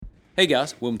Hey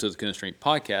guys, welcome to the Kahuna Strength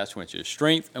Podcast, where it's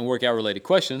strength and workout related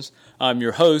questions. I'm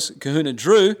your host, Kahuna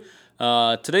Drew.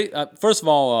 Today, first of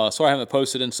all, sorry I haven't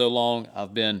posted in so long. I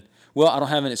don't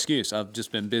have an excuse. I've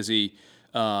just been busy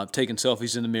taking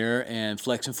selfies in the mirror and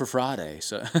flexing for Friday.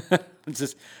 So,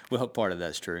 part of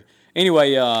that's true.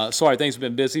 Anyway, sorry, things have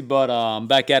been busy, but I'm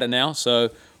back at it now. So,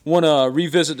 want to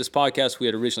revisit this podcast we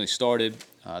had originally started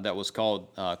that was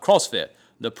called Crossfit,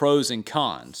 the pros and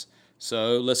cons.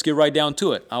 So let's get right down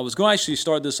to it. I was going to actually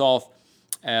start this off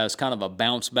as kind of a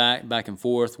bounce back and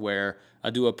forth, where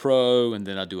I do a pro and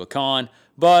then I do a con.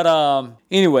 But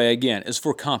anyway, again, it's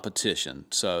for competition.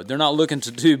 So they're not looking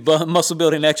to do muscle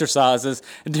building exercises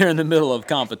during the middle of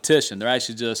competition. They're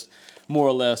actually just more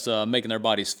or less making their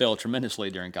bodies fail tremendously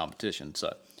during competition.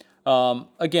 So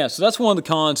again, so that's one of the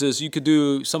cons, is you could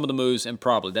do some of the moves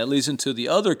improperly. That leads into the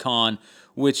other con,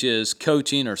 which is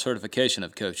coaching or certification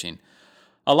of coaching.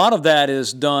 A lot of that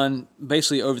is done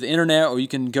basically over the internet, or you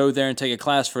can go there and take a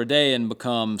class for a day and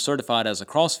become certified as a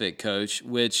CrossFit coach,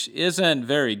 which isn't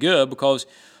very good because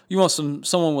you want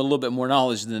someone with a little bit more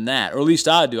knowledge than that, or at least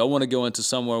I do. I want to go into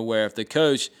somewhere where if the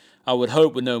coach, I would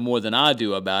hope, would know more than I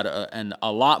do about it, and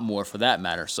a lot more for that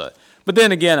matter. So, but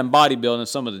then again, in bodybuilding,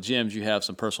 some of the gyms, you have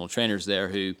some personal trainers there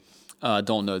who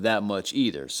don't know that much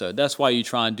either. So that's why you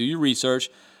try and do your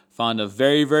research, find a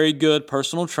very, very good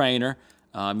personal trainer.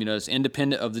 It's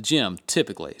independent of the gym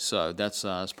typically, so that's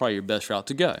probably your best route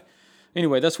to go.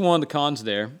 Anyway, that's one of the cons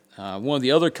there. One of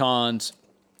the other cons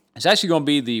is actually going to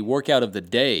be the workout of the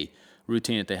day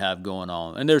routine that they have going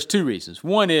on, and there's two reasons.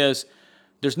 One is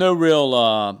there's no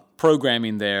real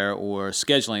programming there or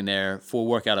scheduling there for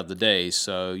workout of the day,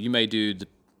 so you may do the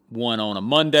one on a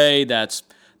Monday that's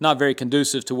not very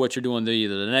conducive to what you're doing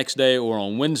either the next day or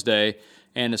on Wednesday,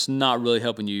 and it's not really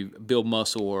helping you build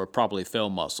muscle or properly fill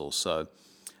muscle. So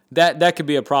that could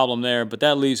be a problem there, but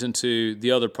that leads into the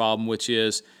other problem, which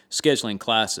is scheduling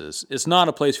classes. It's not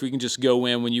a place where you can just go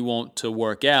in when you want to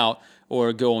work out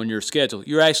or go on your schedule.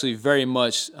 You're actually very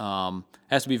much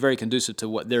has to be very conducive to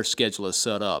what their schedule is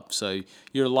set up. So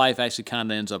your life actually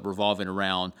kind of ends up revolving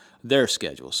around their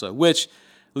schedule. So which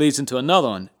leads into another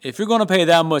one. If you're going to pay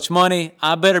that much money,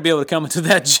 I better be able to come into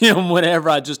that gym whenever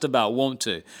I just about want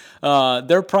to.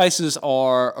 Their prices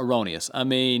are erroneous. I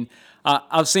mean,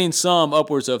 I've seen some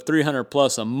upwards of $300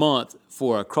 plus a month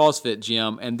for a CrossFit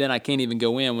gym, and then I can't even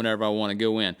go in whenever I want to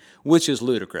go in, which is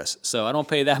ludicrous. So I don't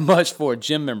pay that much for a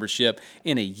gym membership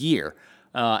in a year.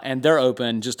 And they're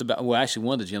open just about, well, actually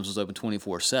one of the gyms was open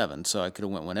 24/7, so I could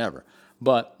have went whenever.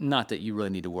 But not that you really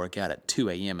need to work out at 2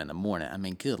 a.m. in the morning. I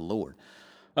mean, good Lord.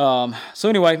 So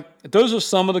anyway, those are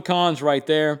some of the cons right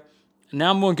there.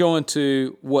 Now I'm going to go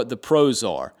into what the pros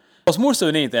are. Well, it's more so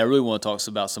than anything, I really want to talk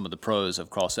about some of the pros of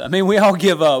CrossFit. I mean, we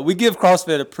give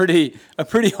CrossFit a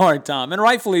pretty hard time, and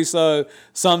rightfully so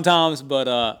sometimes.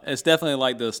 But it's definitely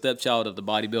like the stepchild of the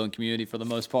bodybuilding community for the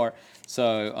most part.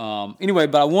 So anyway,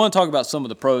 but I want to talk about some of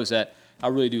the pros that I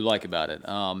really do like about it,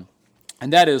 and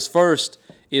that is first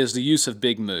is the use of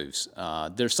big moves.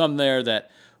 There's some there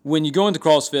that when you go into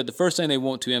CrossFit, the first thing they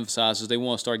want to emphasize is they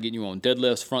want to start getting you on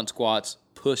deadlifts, front squats,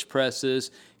 push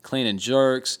presses, clean and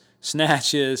jerks,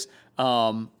 snatches.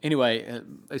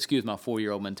 Excuse my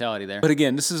 4-year-old mentality there. But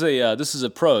again, this is a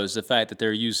pro, is the fact that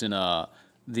they're using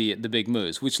the big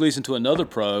moves, which leads into another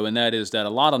pro, and that is that a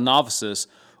lot of novices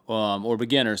or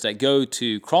beginners that go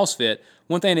to CrossFit,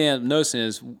 one thing they end up noticing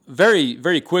is very,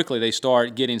 very quickly they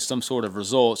start getting some sort of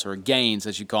results or gains,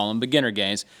 as you call them, beginner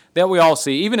gains, that we all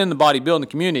see. Even in the bodybuilding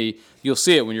community, you'll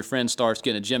see it when your friend starts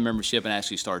getting a gym membership and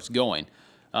actually starts going.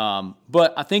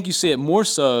 But I think you see it more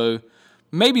so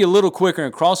maybe a little quicker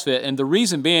in CrossFit, and the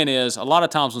reason being is a lot of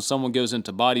times when someone goes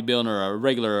into bodybuilding or a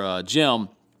regular gym,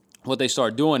 what they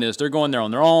start doing is they're going there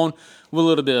on their own with a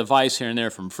little bit of advice here and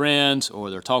there from friends, or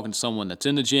they're talking to someone that's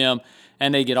in the gym,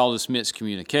 and they get all this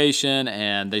miscommunication,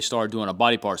 and they start doing a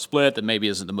body part split that maybe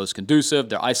isn't the most conducive.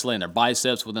 They're isolating their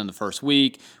biceps within the first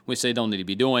week, which they don't need to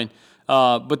be doing.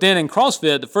 But then in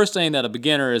CrossFit, the first thing that a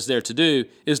beginner is there to do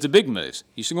is the big moves.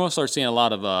 You're going to start seeing a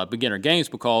lot of beginner gains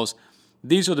because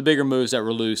these are the bigger moves that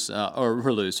release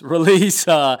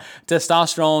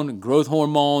testosterone, growth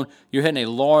hormone. You're hitting a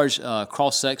large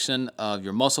cross-section of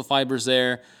your muscle fibers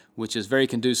there, which is very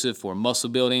conducive for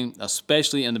muscle building,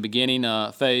 especially in the beginning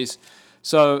phase.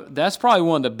 So that's probably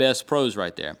one of the best pros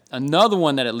right there. Another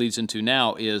one that it leads into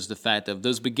now is the fact that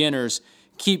those beginners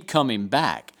keep coming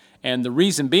back. And the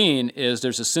reason being is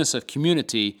there's a sense of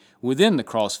community within the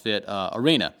CrossFit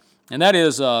arena. And that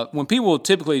is when people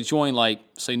typically join, like,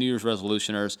 say, New Year's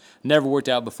resolutioners, never worked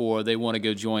out before, they want to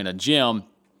go join a gym,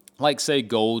 like, say,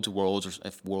 Gold's Worlds, or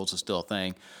if Worlds is still a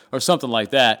thing, or something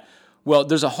like that. Well,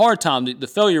 there's a hard time. The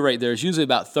failure rate there is usually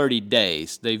about 30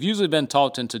 days. They've usually been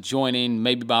talked into joining,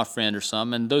 maybe by a friend or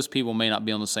something, and those people may not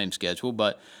be on the same schedule,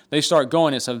 but they start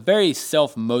going. It's a very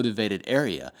self-motivated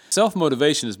area.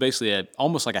 Self-motivation is basically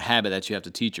almost like a habit that you have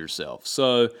to teach yourself.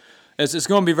 So it's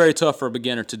going to be very tough for a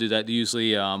beginner to do that.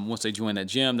 Usually, once they join that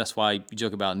gym, that's why you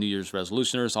joke about New Year's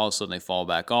resolutioners. All of a sudden, they fall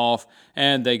back off,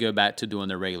 and they go back to doing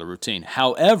their regular routine.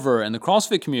 However, in the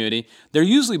CrossFit community, they're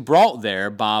usually brought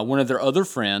there by one of their other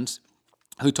friends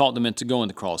who taught them into going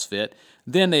to CrossFit.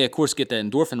 Then they, of course, get that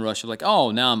endorphin rush of like,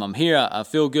 oh, now I'm here, I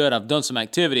feel good, I've done some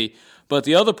activity. But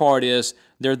the other part is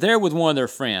they're there with one of their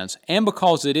friends. And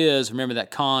because it is, remember that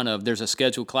con of there's a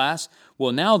scheduled class?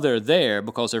 Well, now they're there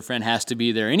because their friend has to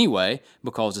be there anyway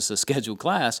because it's a scheduled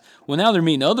class. Well, now they're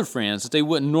meeting other friends that they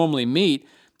wouldn't normally meet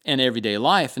in everyday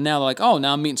life. And now they're like, oh,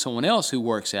 now I'm meeting someone else who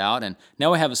works out, and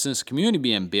now we have a sense of community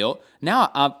being built. Now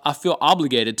I feel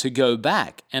obligated to go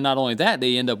back. And not only that,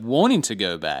 they end up wanting to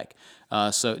go back.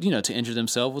 So, to injure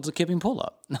themselves with a kipping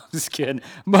pull-up. No, I'm just kidding.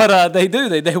 But they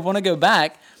do. They want to go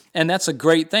back, and that's a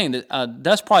great thing.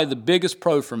 That's probably the biggest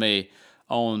pro for me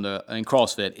in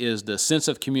CrossFit is the sense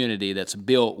of community that's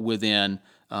built within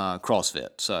CrossFit.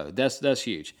 So that's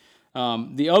huge.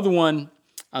 The other one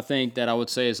I think that I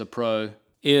would say is a pro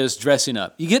is dressing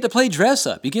up. You get to play dress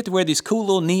up. You get to wear these cool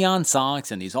little neon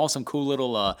socks and these awesome cool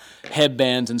little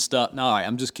headbands and stuff. No, all right,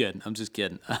 I'm just kidding.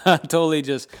 Totally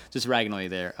just ragging on you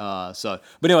there. But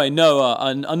anyway, no,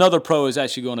 another pro is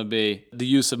actually going to be the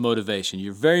use of motivation.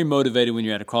 You're very motivated when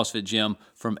you're at a CrossFit gym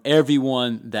from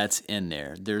everyone that's in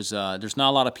there. There's not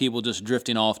a lot of people just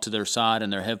drifting off to their side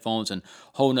in their headphones and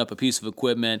holding up a piece of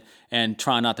equipment and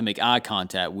trying not to make eye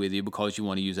contact with you because you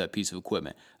want to use that piece of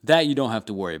equipment. That you don't have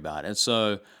to worry about. And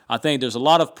so I think there's a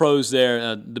lot of pros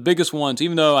there. The biggest ones,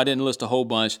 even though I didn't list a whole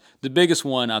bunch, the biggest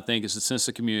one I think is the sense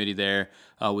of community there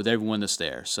with everyone that's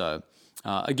there. So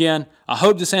again, I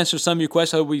hope this answers some of your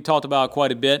questions. I hope we talked about it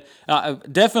quite a bit.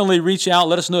 Definitely reach out.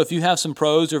 Let us know if you have some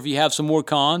pros or if you have some more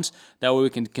cons. That way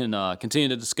we can continue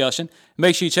the discussion.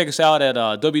 Make sure you check us out at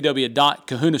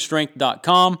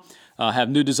www.kahunastrength.com. Have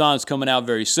new designs coming out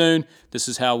very soon. This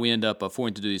is how we end up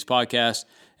affording to do these podcasts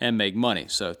and make money.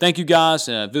 So thank you guys.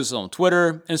 Visit us on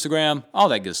Twitter, Instagram, all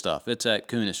that good stuff. It's at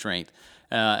Kahuna Strength.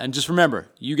 And just remember,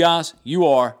 you guys, you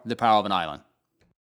are the power of an island.